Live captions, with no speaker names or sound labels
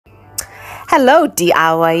Hello,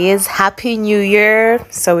 DIYers. Happy New Year.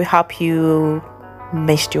 So we hope you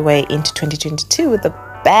meshed your way into 2022 with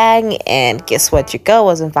a bang. And guess what? Your girl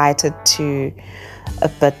was invited to a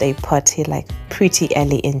birthday party like pretty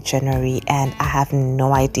early in January, and I have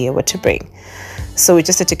no idea what to bring. So we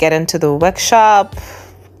just had to get into the workshop,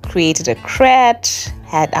 created a crate,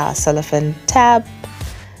 had our cellophane tab,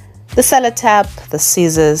 the cello tab, the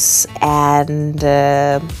scissors, and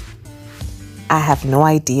I have no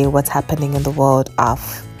idea what's happening in the world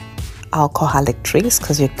of alcoholic drinks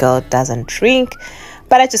because your girl doesn't drink.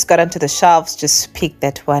 But I just got onto the shelves, just picked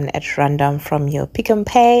that one at random from your Pick and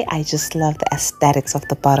Pay. I just love the aesthetics of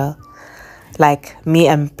the bottle. Like me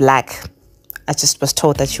and black, I just was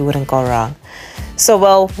told that you wouldn't go wrong. So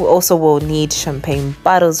we also will need champagne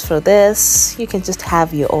bottles for this. You can just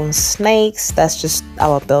have your own snakes. That's just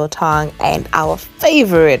our biltong, and our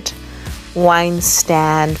favorite wine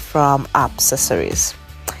stand from Accessories.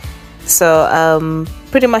 So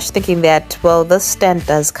pretty much thinking that, well, this stand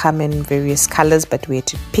does come in various colors, but we had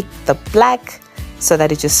to pick the black so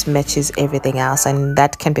that it just matches everything else, and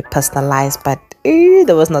that can be personalized, but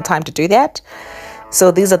there was no time to do that.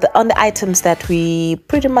 So these are the only items that we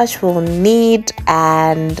pretty much will need,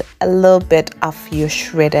 and a little bit of your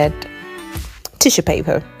shredded tissue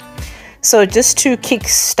paper. So just to kick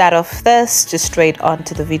start off this, just straight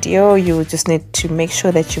onto the video, you just need to make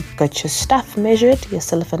sure that you've got your stuff measured, your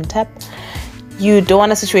cellophane tab. You don't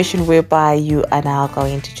want a situation whereby you are now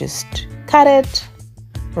going to just cut it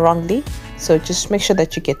wrongly. So just make sure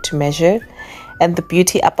that you get to measure. And the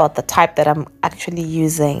beauty about the type that I'm actually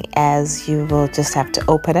using is you will just have to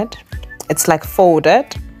open it. It's like folded.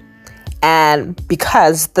 And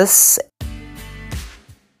because the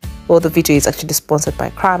video is actually sponsored by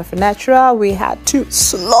Crown of Natura, we had to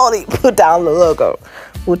slowly put down the logo.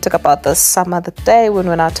 We'll talk about this some other day when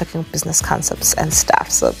we're now talking business concepts and stuff.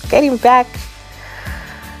 So getting back,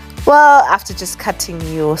 well, after just cutting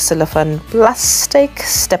your cellophane plastic,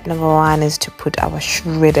 step number one is to put our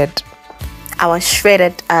shredded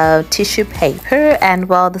tissue paper. And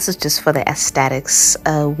well, this is just for the aesthetics,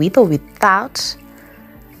 with or without.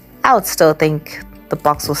 I would still think the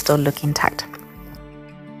box will still look intact.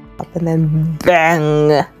 And then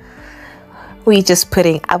bang, we just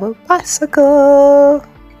putting our bicycle.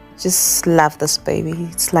 Just love this baby.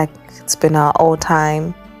 It's like it's been our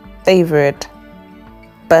all-time favorite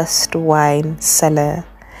best wine cellar.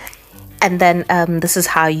 And then this is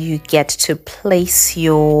how you get to place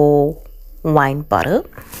your wine bottle.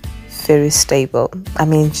 Very stable. I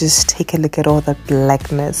mean, just take a look at all the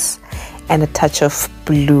blackness and a touch of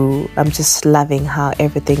blue. I'm just loving how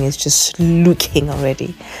everything is just looking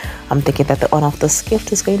already. I'm thinking that the owner of this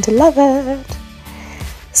gift is going to love it.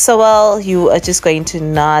 So well, you are just going to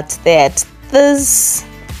note that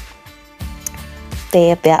they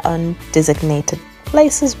have their own designated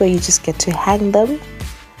places where you just get to hang them,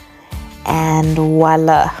 and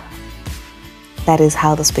voila, that is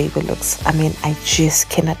how this baby looks. I mean, I just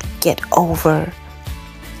cannot get over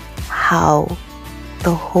how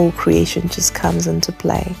the whole creation just comes into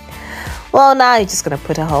play. Well, now you're just gonna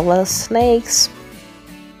put a whole lot of snakes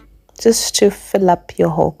just to fill up your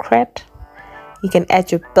whole crate. You can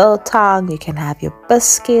add your biltong, you can have your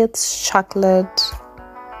biscuits, chocolate,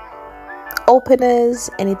 openers,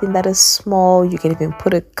 anything that is small. You can even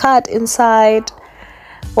put a card inside.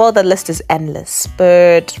 Well, the list is endless,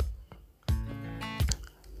 but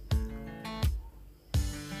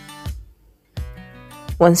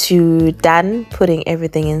once you're done putting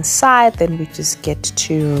everything inside, then we just get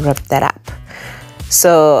to wrap that up.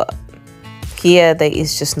 So here there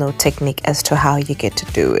is just no technique as to how you get to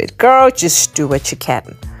do it. Girl, just do what you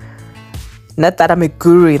can. Not that I'm a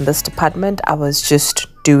guru in this department. I was just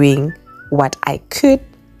doing what I could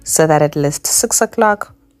so that at least 6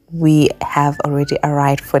 o'clock we have already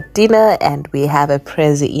arrived for dinner and we have a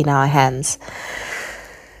prezi in our hands.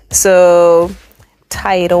 So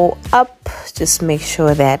tie it all up. Just make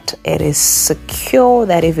sure that it is secure,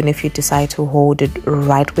 that even if you decide to hold it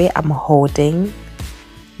right where I'm holding,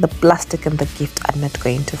 the plastic and the gift are not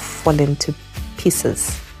going to fall into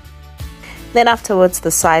pieces. Then afterwards,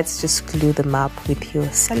 the sides, just glue them up with your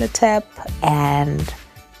sellotape and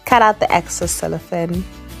cut out the excess cellophane,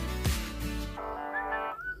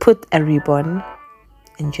 put a ribbon,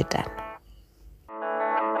 and you're done.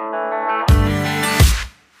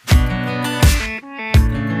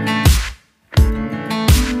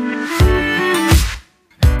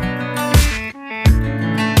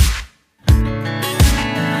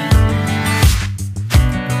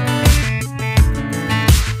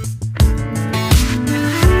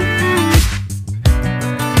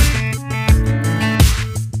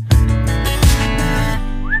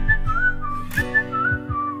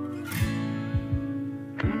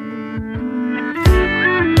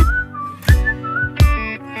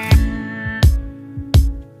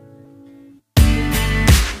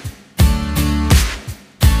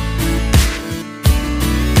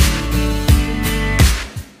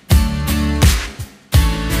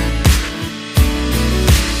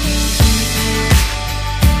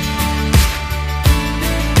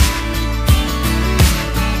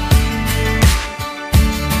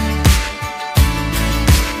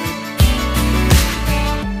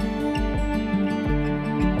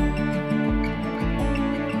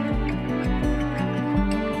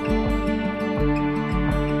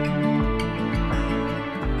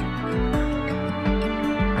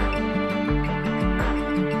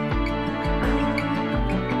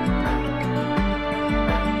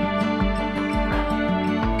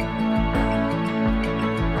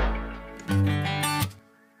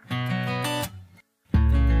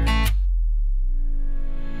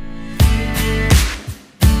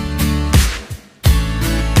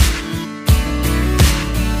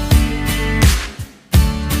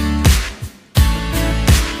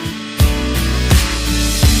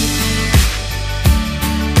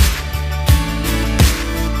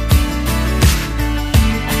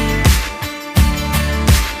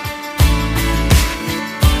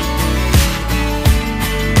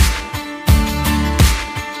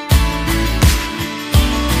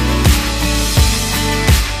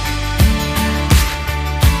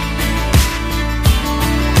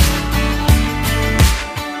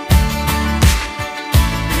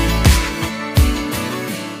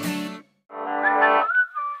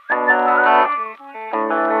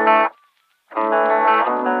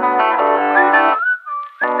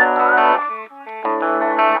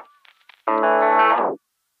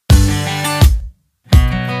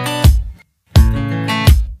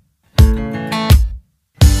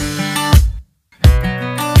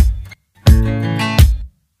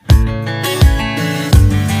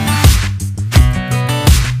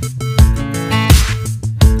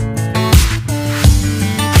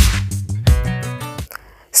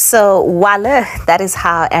 So voila, that is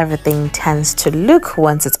how everything tends to look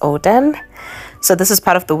once it's all done. So this is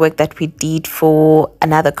part of the work that we did for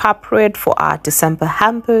another corporate for our December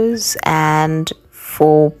hampers, and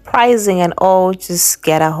for pricing and all, just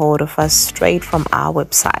get a hold of us straight from our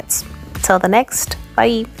websites. Till the next,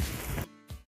 bye.